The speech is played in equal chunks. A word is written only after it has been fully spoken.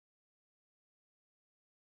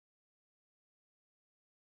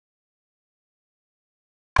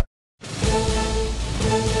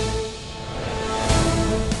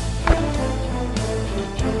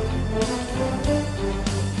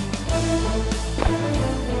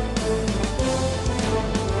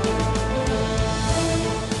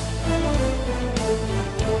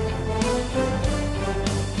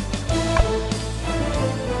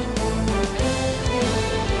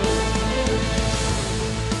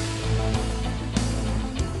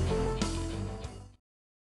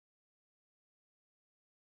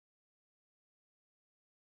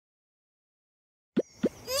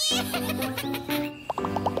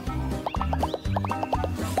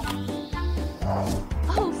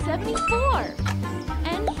Oh, 74.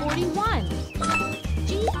 N41.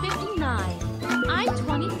 G59.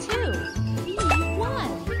 I22.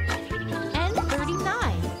 B1. N39.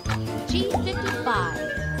 G55.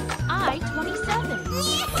 I27.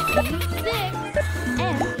 B6.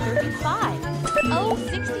 N35.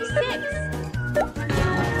 O66.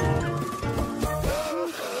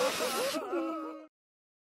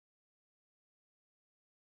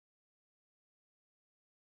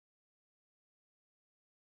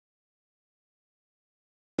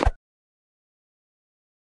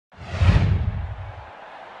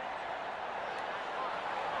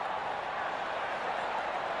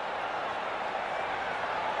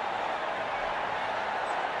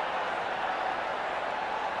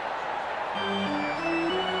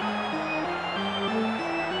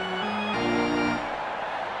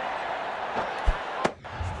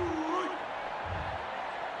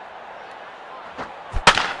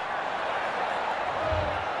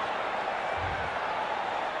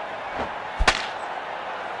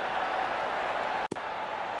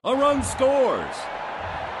 A run scores.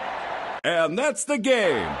 And that's the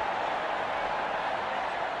game.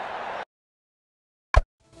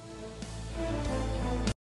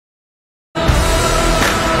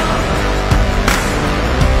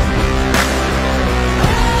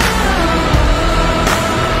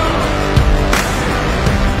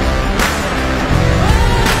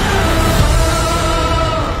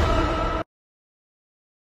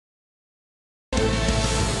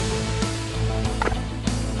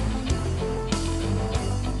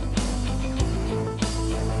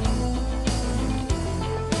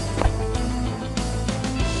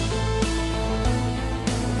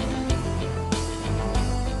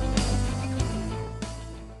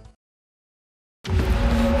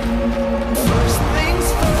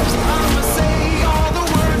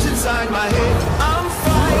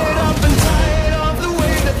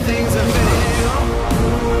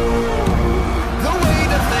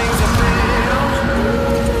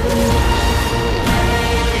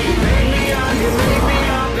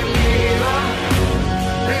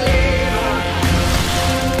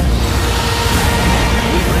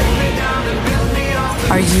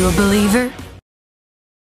 Are you a believer?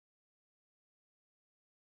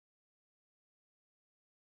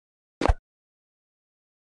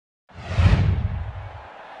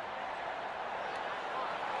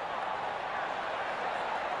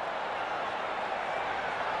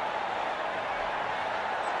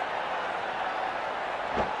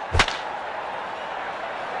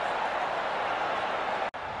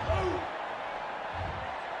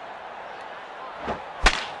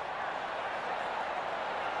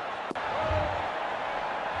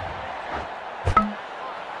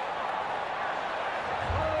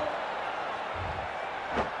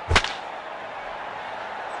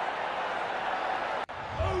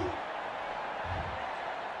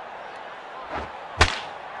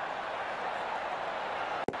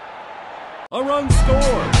 A run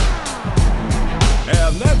scores.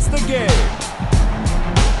 And that's the game.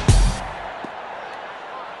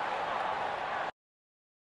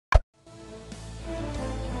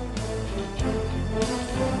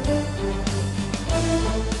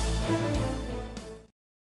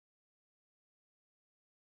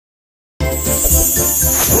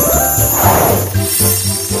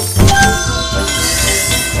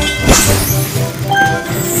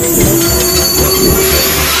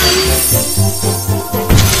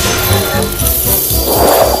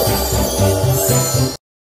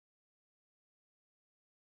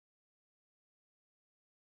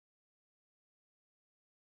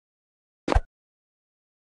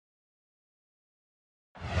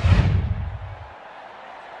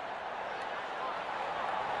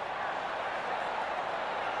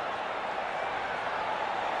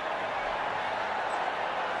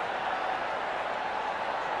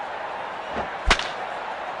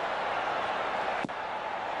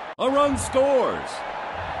 A run scores.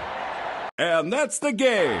 And that's the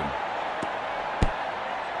game.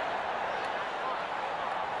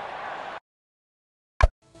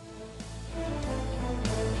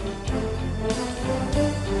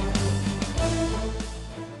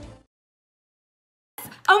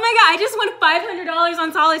 Oh my god, I just won $500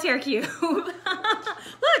 on Solitaire Cube. Look.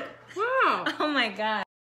 Wow. Oh my god.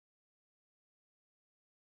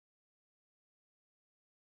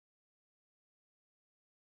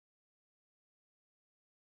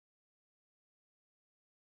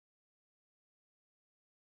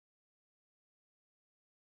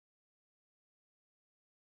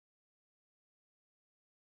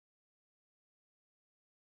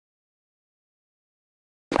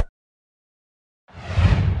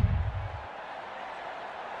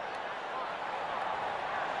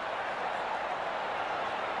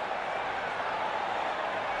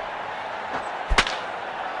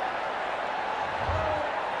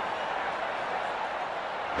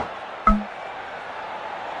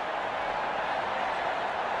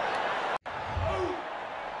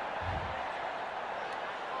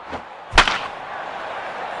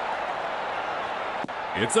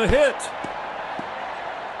 It's a hit.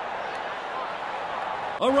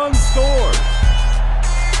 A run scored.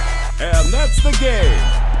 And that's the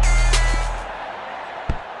game.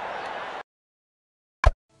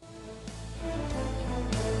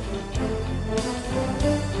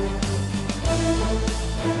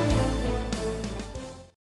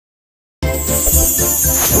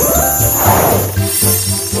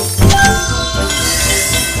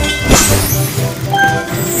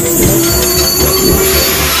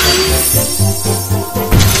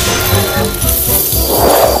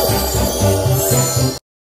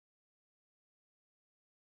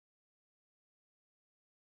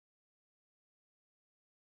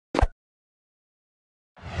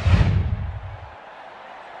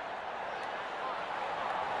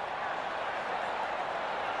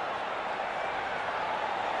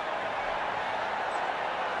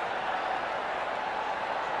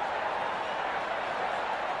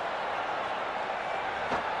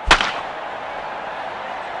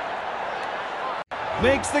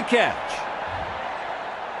 Makes the catch.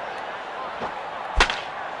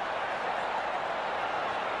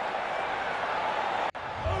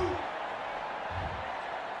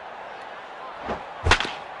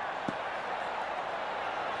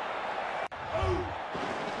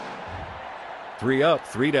 Three up,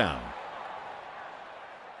 three down.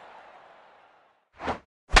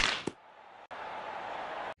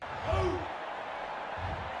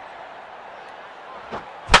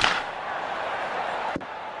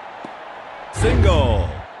 Single.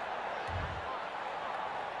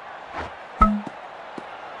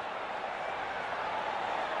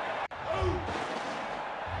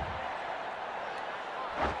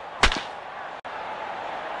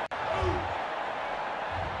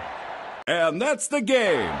 And that's the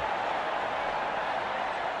game.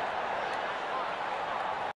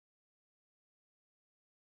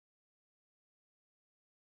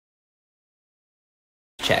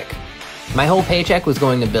 Check. My whole paycheck was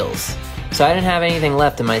going to bills, so I didn't have anything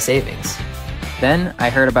left in my savings. Then I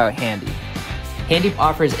heard about Handy, Handy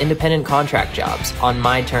offers independent contract jobs on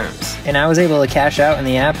my terms. and I was able to cash out in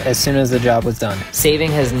the app as soon as the job was done,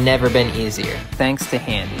 Saving has never been easier. thanks to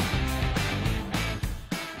Handy.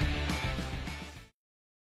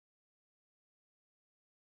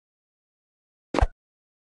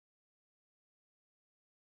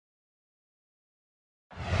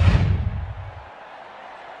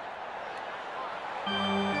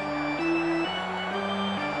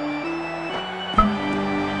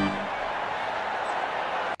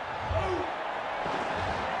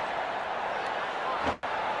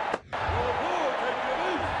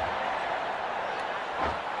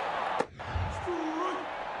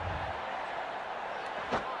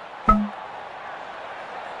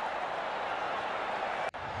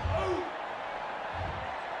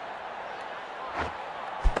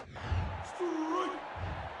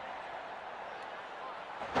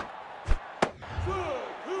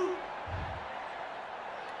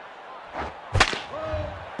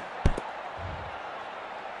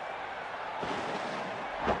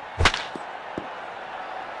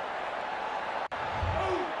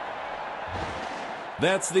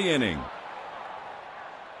 That's the inning.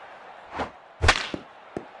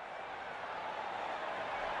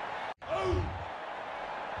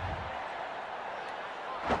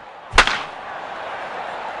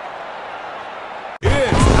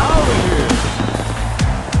 It's out of here.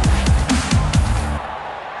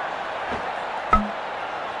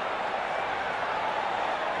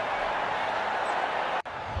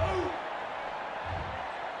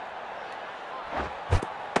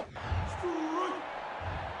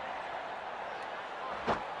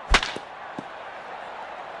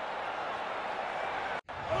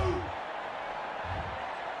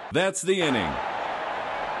 That's the inning.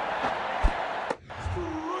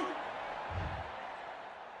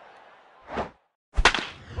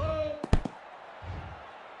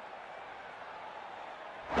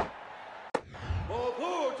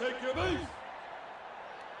 Take your base.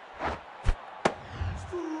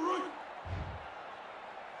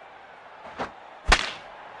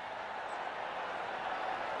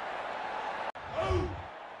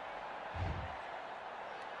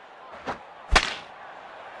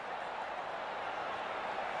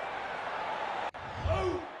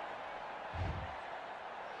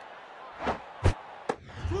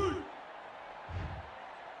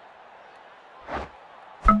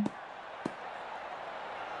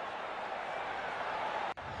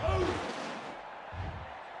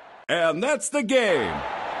 And that's the game.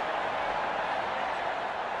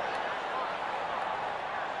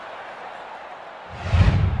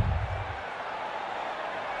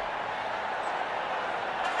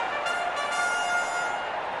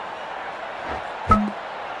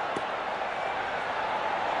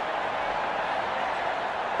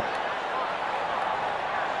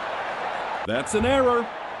 That's an error.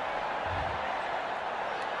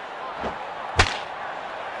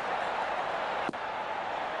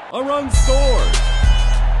 A run scored.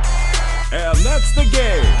 And that's the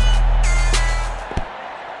game.